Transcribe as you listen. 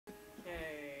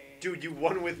Dude, you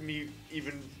won with me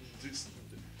even just...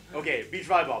 Okay, beach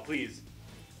volleyball, please.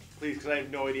 Please, because I have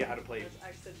no idea how to play. Let's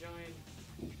X to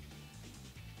join.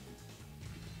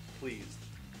 Please.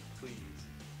 Please.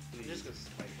 I'm just gonna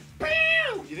spike it.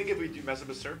 Bam! You think if we do mess up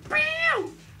a serve?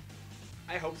 Bam!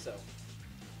 I hope so.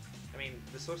 I mean,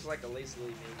 this looks like a lazily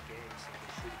made game, so we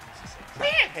should use the same.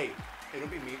 Bam! Hey, don't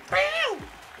be mean. Bam!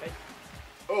 Okay.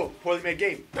 Oh, poorly made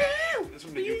game. Bam! That's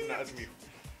from you. That's from you.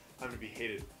 I'm gonna be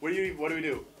hated. What do we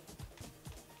do?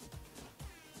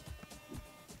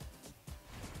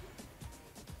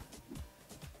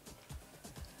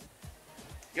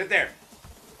 Get there.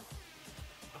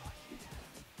 Oh, yeah.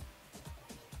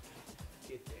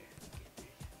 Get there.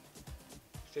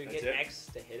 So you That's get it? X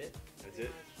to hit it? That's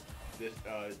it. This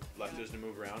left is to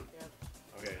move around. Yep.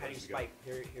 Okay. How do you let's spike?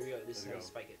 Here we go. This is how Let's you go.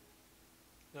 spike it.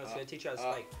 No, it's gonna teach you how to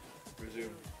spike. Resume.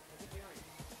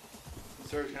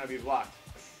 Serves cannot be blocked.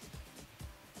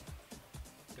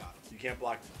 Got him. You can't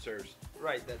block serves.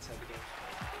 Right, that's how the game's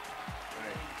played.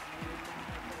 Alright.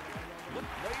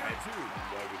 Player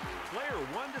 2. Player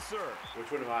 1 to serve.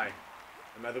 Which one am I?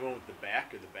 Am I the one with the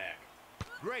back or the back?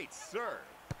 Great serve.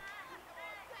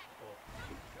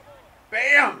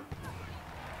 Bam!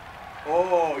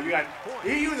 Oh, you got Point.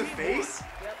 hit you in the face?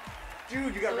 Yep.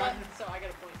 Dude, you got So, rocked. so I got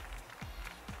a point.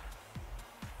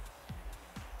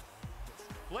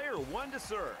 Player 1 to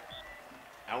serve.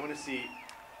 I want to see.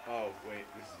 Oh, wait.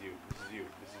 This is you. This is you.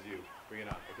 This is you. Bring it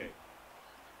on. Okay.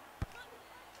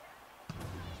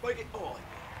 Spike it. Oh,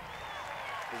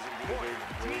 Point.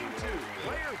 Team 2.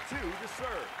 Player 2 to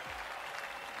serve.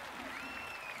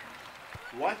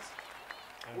 What?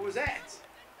 What was that?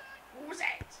 What was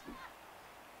that?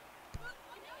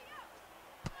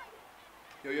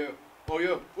 Yo. Oh,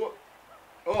 yo. What?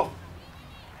 Oh.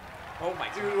 oh my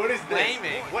Dude, god. what is this?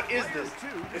 Flaming. What is Player this? 2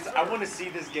 to I serve. want to see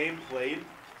this game played.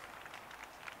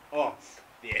 Oh,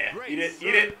 yeah. Great Eat it. serve.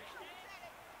 Eat it.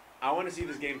 I want to see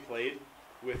this game played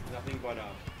with nothing but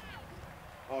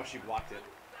Oh, she blocked it.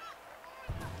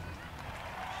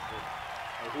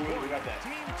 Oh, who got that?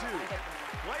 Team 2.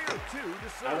 Player 2 to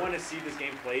serve. I want to see this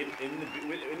game played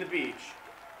in the beach,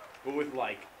 but with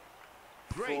like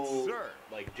Great full serve.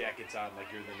 like jackets on, like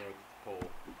you're in the North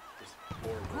Pole. Just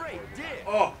horrible. Great horrible. dig.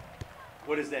 Oh,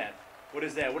 what is that? What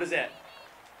is that? What is that?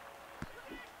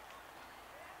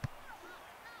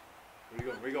 Where are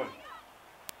you going? Where are you going?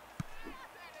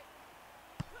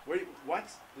 What?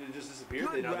 Did it just disappear?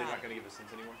 Good They're not rally. going to give us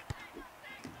hints anymore?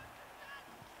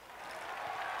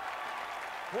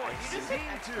 Point. You just hit Team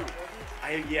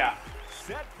extra 2. Yeah.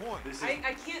 Set point. This is. I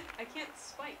can't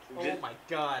spike. Oh my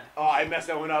god. Oh, I messed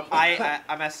that one up. I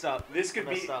messed up. This could I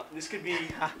be. messed up. This could be.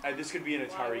 This could be an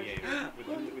Atari game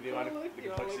with the amount of the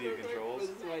complexity of controls. This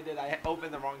is what I did. I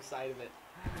opened the wrong side of it.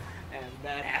 And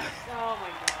that happened. Oh my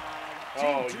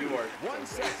god. Oh, Team 2. you are. 1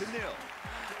 set to nil.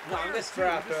 No, I'm Player just 2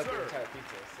 throughout to the serve. entire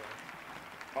pizza, so.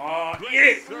 Oh, Great eat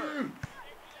it! serve.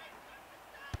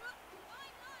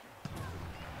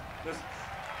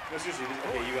 No, seriously.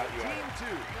 Okay, you got Team it. 2.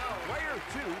 Player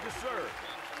 2 to serve.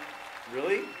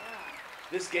 Really? Yeah.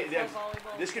 This game. Pro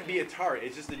volleyball. This could be Atari.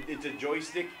 It's just it's a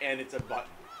joystick and it's a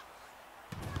button.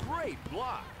 Great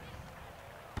block.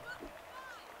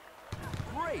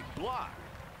 Great block.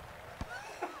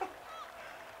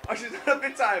 Oh, she's not up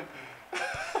in time.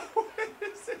 What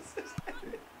is this?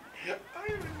 I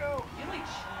don't even know. You like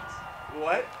cheat.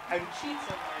 What? You cheat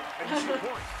so I'm much. cheating.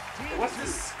 Point. Team What's 2. the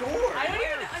score? I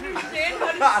don't even understand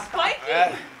how to spike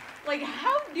it. Like,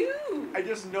 how do? I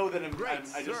just know that Great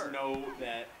I just serve. know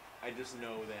that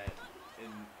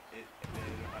in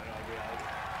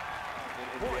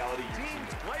reality you Team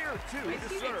cheat. player 2 My to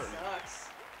teammate serve. sucks.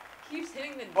 Keeps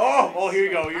hitting the net. Oh, here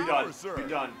you go. You're Power done. serve. You're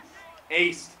done.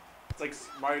 Aced. It's like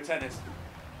Mario Tennis.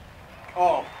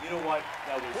 Oh, you know what?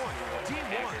 That was Point. Team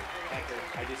hacker. 1. Hacker.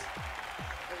 I just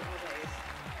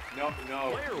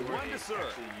no. Player you weren't 1 to aced. serve.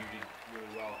 Actually, you did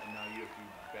really well, and now you have to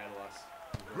battle us.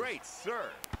 Great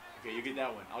serve. Okay, you get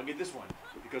that one. I'll get this one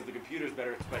because the computer's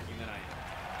better at spiking than I am.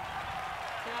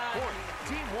 Point.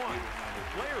 Team 1.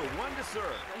 Player 1 to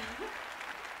serve.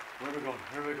 Where am I going?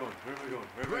 Where am I going? Where am I going?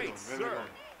 Where am I Great going? Where am I serve.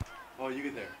 going? Oh, you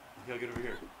get there. Okay, I'll get over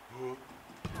here.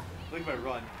 Look at my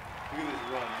run. Look at this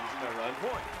run. You see my run?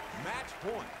 Point. Match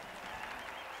point.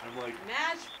 I'm like,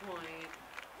 Match point.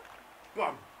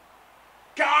 bum.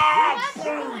 God! Match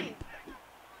Boom! point.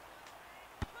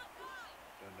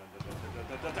 Dun, dun, dun, dun,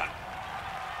 dun, dun, dun.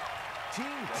 Team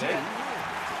That's 2 it? wins.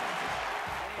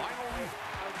 Final.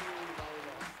 How do you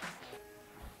volleyball?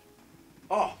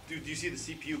 Oh, dude, do you see the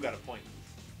CPU got a point?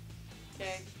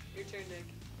 Okay, your turn, Nick.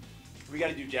 We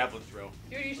gotta do javelin throw.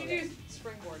 Dude, you should do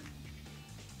springboard.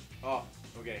 Oh,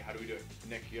 okay, how do we do it?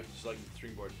 Nick, you have to select the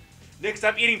springboard. Nick,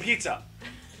 stop eating pizza.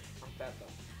 I'm fat though.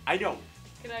 I know.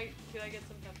 Can I get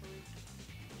some pepperoni?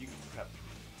 You can prep.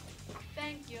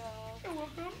 Thank you. You're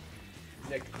welcome.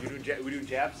 Nick, we doing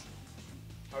jabs?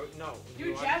 No.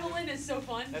 Your javelin is so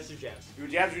fun. That's your jabs. We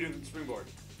doing jabs. We doing springboard.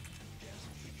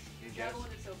 Your javelin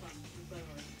is so fun. You play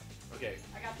hard. Okay.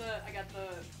 I got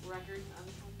the record on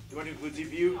this one. You want to include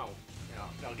CPU? No.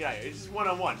 No, get out of here. This is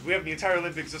one-on-one. We have the entire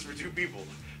Olympics just for 2 people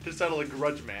to settle a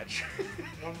grudge match.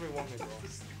 1v1 me, bro.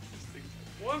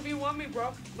 1v1 me,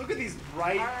 bro. Look at these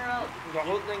bright. The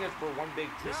whole thing is for one big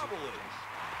kiss. Javelin.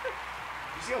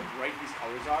 You see how bright these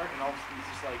colors are, and all these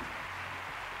just like.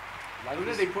 Look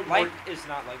at they put Light more. is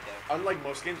not like that. Unlike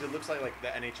most games, it looks like the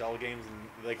NHL games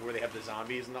and like where they have the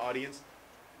zombies in the audience.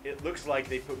 It looks like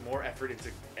they put more effort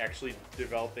into actually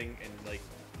developing and like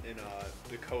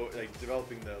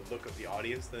developing the look of the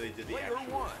audience than they did the Player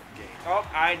actual 1. game. Oh,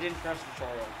 I didn't press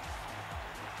control.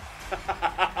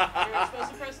 You're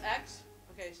supposed to press X.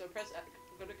 Okay, so press X.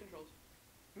 Go to controls.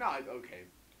 No, okay.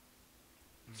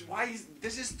 So why is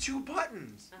this is 2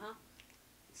 buttons? Uh huh.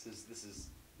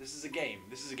 This is a game.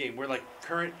 This is a game. We're like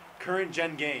current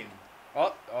gen game.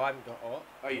 I'm going. Oh.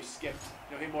 Oh, you skipped.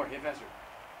 No, hit more. Hit faster.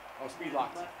 Oh, speed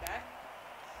locked. Left back.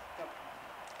 Go.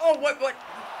 Oh, what?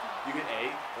 You hit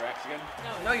A or X again.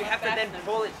 No, you left have to back then and then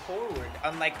pull it forward.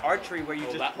 Unlike archery, where you Oh,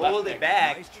 just left pull back. it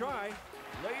back. Nice try.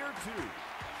 Player 2.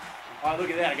 Oh, look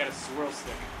at that. I got a swirl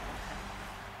stick.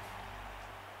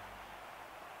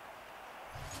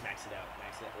 Max it out.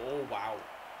 Max it out. Oh, wow.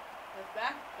 Left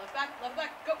back. Left back. Left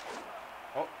back. Go.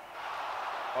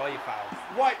 Oh, you fouled.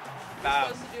 What?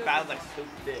 Fouled. supposed to do it Fouled with like a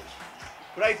stupid bitch.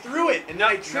 But I threw it and then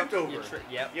I tripped over. You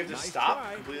yep. You have to Nice stop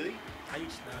try. completely. How you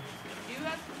snap? You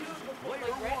have to do it before, Player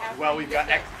like right one. after. Well, you we've get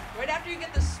got X. right after you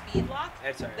get the speed lock.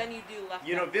 That's alright. Then you do left.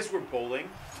 You know, back. if this were bowling,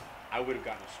 I would have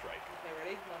gotten a strike. Okay,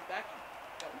 ready? Left back.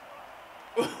 Go.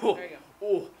 Oh, There you go.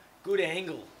 oh, good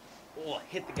angle. Oh,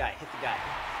 hit the guy. Hit the guy.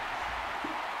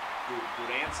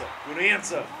 Good answer. Good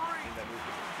answer. And that moved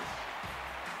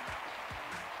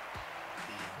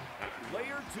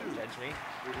Player 2. Judge me.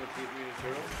 We're going to Teenage Mutant Ninja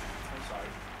Turtles. I'm sorry.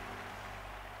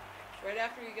 Right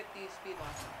after you get the speed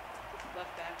lock.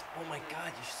 Left back. Oh my God,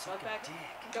 you suck Left a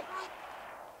back. dick. Go.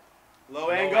 Low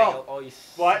No angle. Oh, you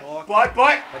But. suck. But.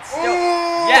 But still,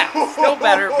 Oh! yeah, still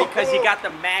better because you got the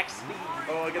max speed.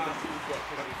 Oh, I got the.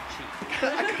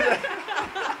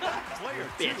 Player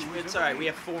 2. Bitch. It's alright, we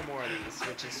have 4 more of these,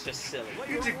 which is just silly.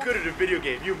 You did good at a video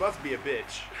game. You must be a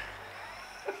bitch.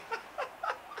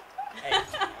 Hey,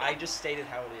 I just stated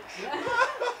how it is.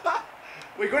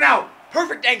 Wait, go now.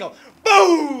 Perfect angle.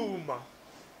 Boom!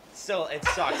 Still, it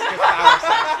sucks. Your power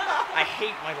sucks. I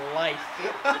hate my life.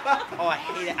 Oh, I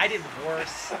hate it. I did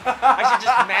worse. I should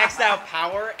just max out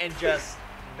power and just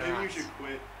not. Maybe you should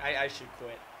quit. I should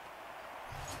quit.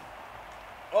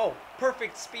 Oh,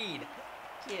 perfect speed.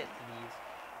 Can't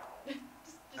leave.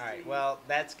 Just Alright, leave. well,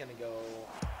 that's gonna go.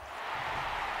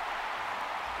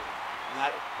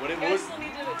 Not. What You it guys was. still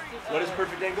need to. What is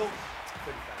perfect angle?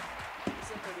 35. It's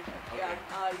a 35. Yeah.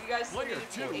 You guys still Player need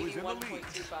to two do is in the lead. 81.25.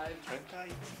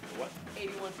 What?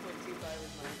 81.25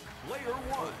 is mine. Player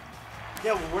 1.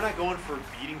 Yeah, well, we're not going for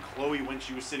beating Chloe when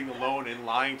she was sitting alone and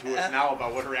lying to us now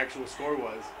about what her actual score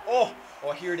was. Oh,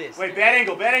 here it is. Wait, bad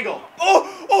angle, bad angle. Oh!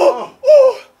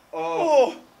 Oh!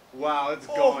 Oh, wow, it's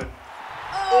going.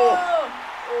 Oh!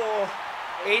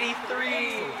 83.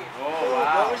 Oh,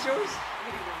 wow. What was yours?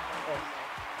 81.25.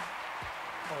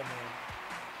 Oh man.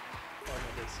 Oh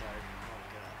my big sorry. Oh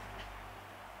god.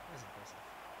 That's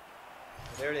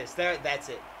impressive. There it is. That's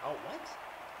it. Oh what?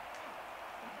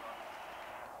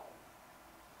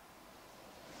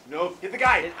 No, hit the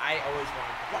guy. I always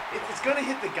wanted to. It's gonna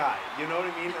hit the guy. You know what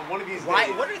I mean? And one of these Why?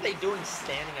 days. What are they doing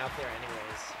standing out there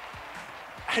anyways?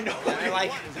 I know. They're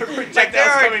like they're like projectiles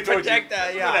they're coming towards you.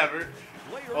 yeah. Whatever.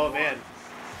 Player Oh 1. man,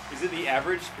 is it the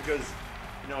average? Because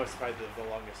it's probably the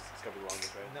longest. It's gotta be the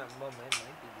longest, right? No, well, might be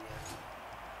the end.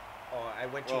 Oh, I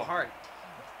went too Well. hard.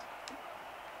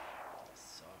 This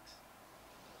sucks.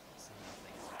 It's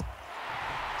nothing.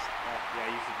 Yeah,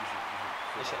 you should.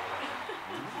 They should-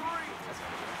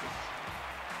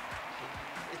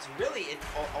 It's really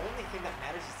the only thing that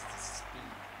matters is the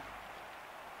speed.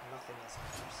 Nothing else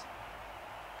matters.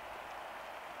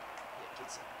 Yeah,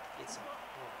 get some.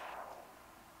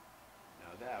 No,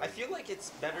 that. I feel like it's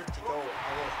better to go a little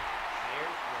higher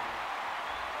than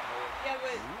lower. Yeah, but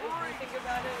if you think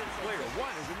about it, it's like Player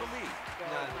 1 is in the lead. go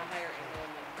No. on a higher angle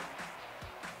and then.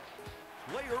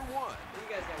 Player 1. You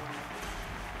guys got one.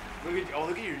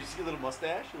 Look at you. You see a little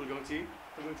mustache, a little goatee,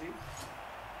 a goatee.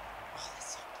 Oh, that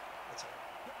sucked. That's alright.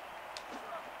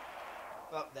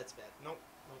 Oh, that's bad. Nope.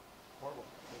 Horrible.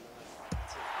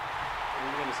 That's it. I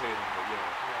wasn't gonna say anything, but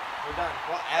Yeah. We're done.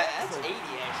 Well, that's 80 actually.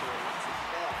 That's not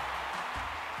bad.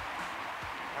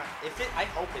 If it, I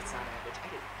hope it's not average. I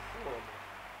did horrible.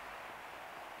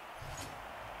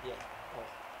 Yeah. Oh.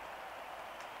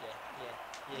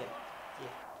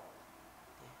 Yeah.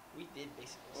 We did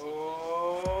basically.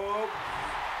 Oh.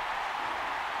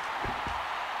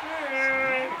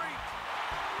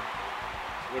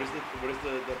 What is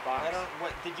the box? I don't.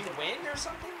 What did you win or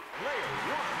something? Player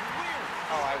 1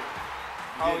 wins.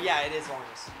 Oh, yeah, it is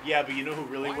longest. Yeah, but you know who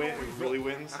really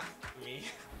wins? Me.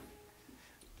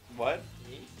 What?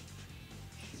 Me.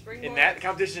 Springboard. In that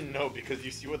competition, no, because you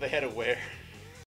see what they had to wear.